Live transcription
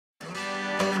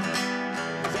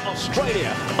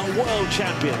Australia are world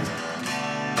champions.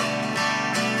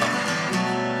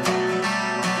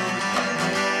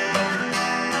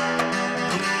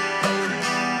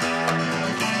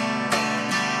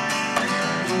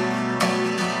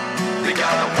 They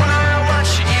got one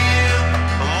watching you,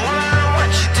 and one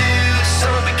what you do, so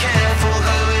be careful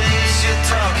who it is you're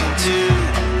talking to.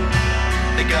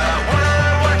 They got one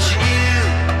watching you,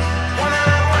 one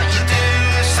what you do,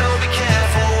 so be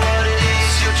careful what it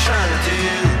is you're trying to do.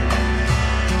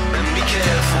 And be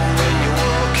careful when you're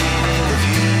walking in a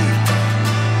view.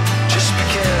 Just be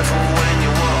careful when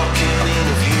you're walking in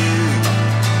a view.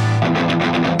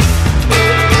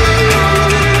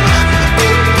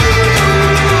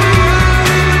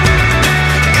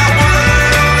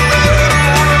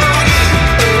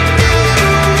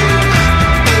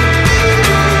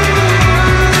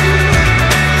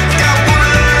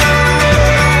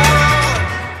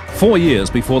 Four years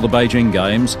before the Beijing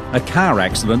Games, a car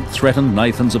accident threatened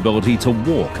Nathan's ability to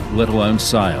walk, let alone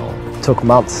sail. It took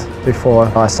months before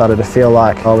I started to feel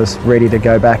like I was ready to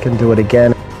go back and do it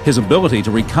again. His ability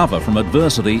to recover from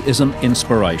adversity is an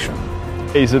inspiration.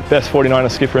 He's the best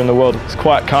 49er skipper in the world. He's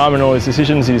quite calm in all his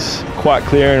decisions, he's quite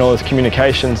clear in all his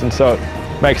communications, and so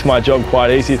it makes my job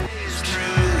quite easy.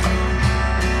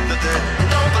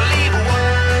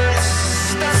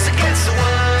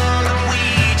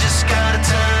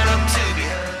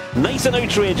 Nathan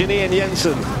Outteridge and Iain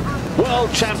Jensen,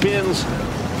 world champions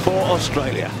for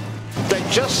Australia. They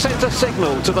just sent a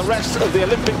signal to the rest of the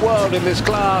Olympic world in this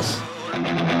class.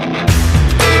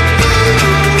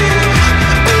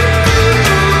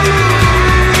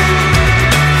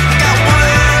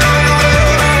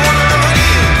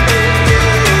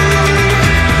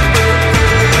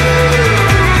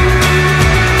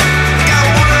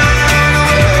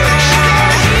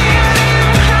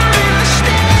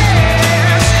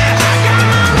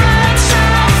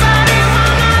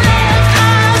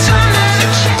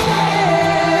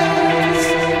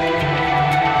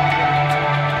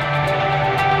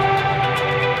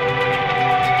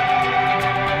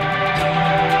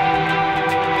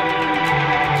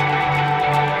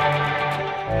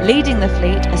 Leading the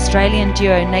fleet, Australian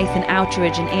duo Nathan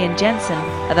Outteridge and Iain Jensen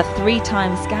are the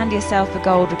three-time Scandia Sail for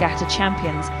Gold Regatta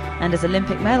champions, and as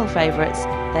Olympic medal favourites,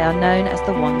 they are known as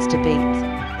the ones to beat.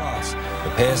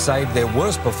 The pair saved their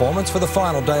worst performance for the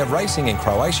final day of racing in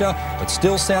Croatia, but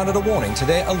still sounded a warning to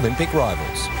their Olympic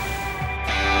rivals.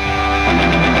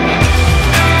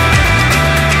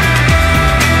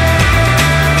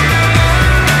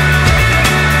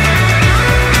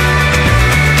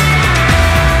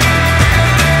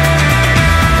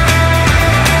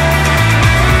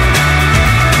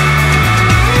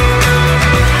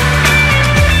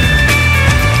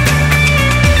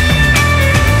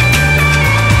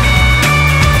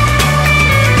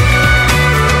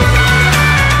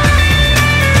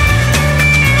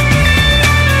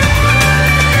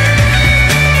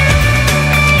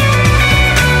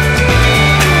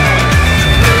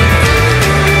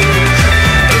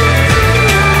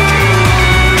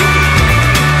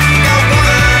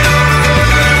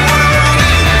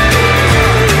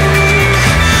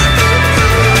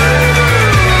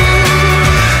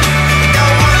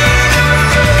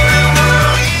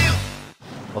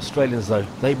 Australians, though,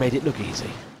 they made it look easy.